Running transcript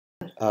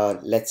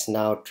Let's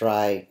now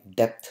try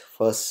depth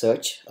first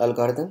search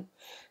algorithm.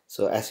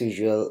 So as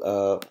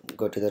usual,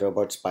 go to the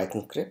robots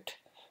Python script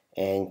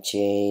and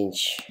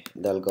change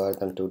the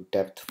algorithm to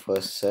depth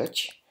first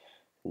search.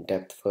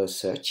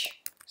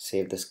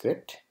 Save the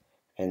script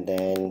and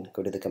then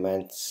go to the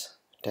commands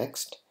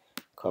text,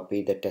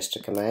 copy the tester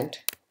command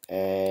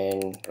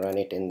and run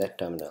it in the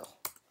terminal.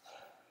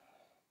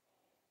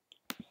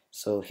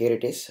 So here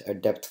it is, a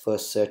depth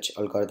first search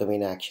algorithm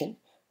in action.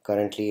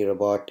 Currently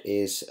robot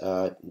is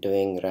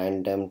doing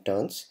random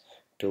turns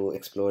to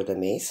explore the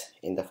maze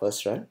in the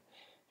first run,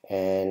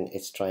 and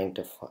it's trying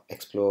to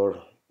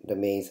explore the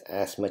maze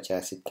as much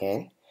as it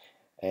can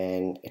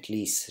and at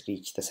least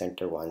reach the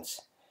center once.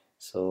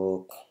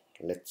 So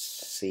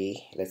let's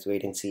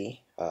wait and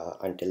see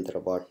until the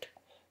robot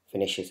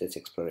finishes its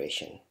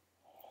exploration.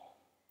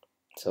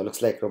 So it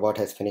looks like robot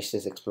has finished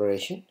its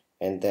exploration,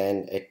 and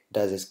then it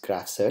does its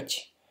graph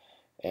search,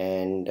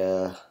 and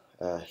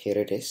here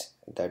it is.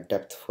 The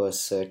depth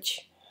first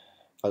search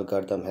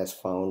algorithm has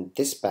found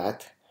this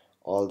path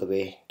all the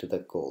way to the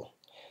goal.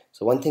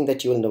 So one thing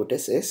that you will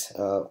notice is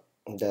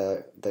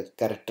the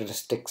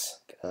characteristics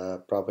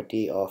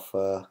property of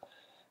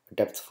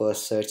depth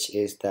first search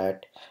is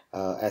that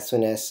as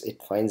soon as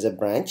it finds a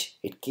branch,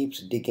 it keeps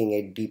digging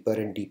it deeper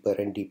and deeper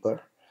and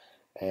deeper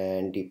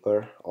and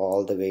deeper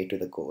all the way to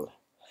the goal.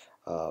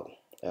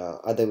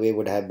 Other way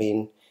would have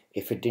been,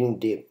 if it didn't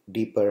dig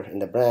deeper in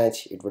the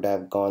branch, it would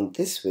have gone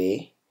this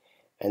way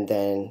and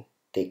then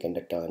taken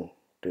the turn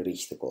to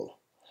reach the goal.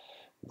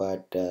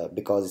 But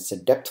because it's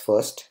a depth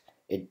first,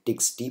 it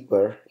digs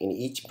deeper in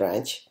each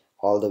branch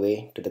all the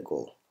way to the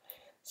goal.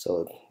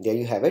 So there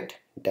you have it,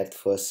 depth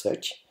first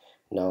search.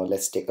 Now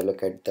let's take a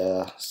look at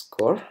the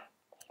score.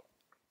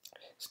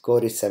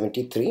 Score is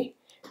 73.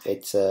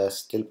 It's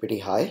still pretty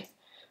high,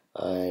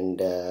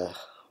 and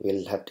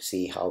we'll have to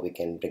see how we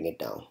can bring it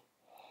down.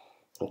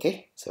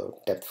 Okay, so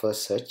depth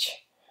first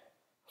search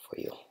for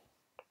you.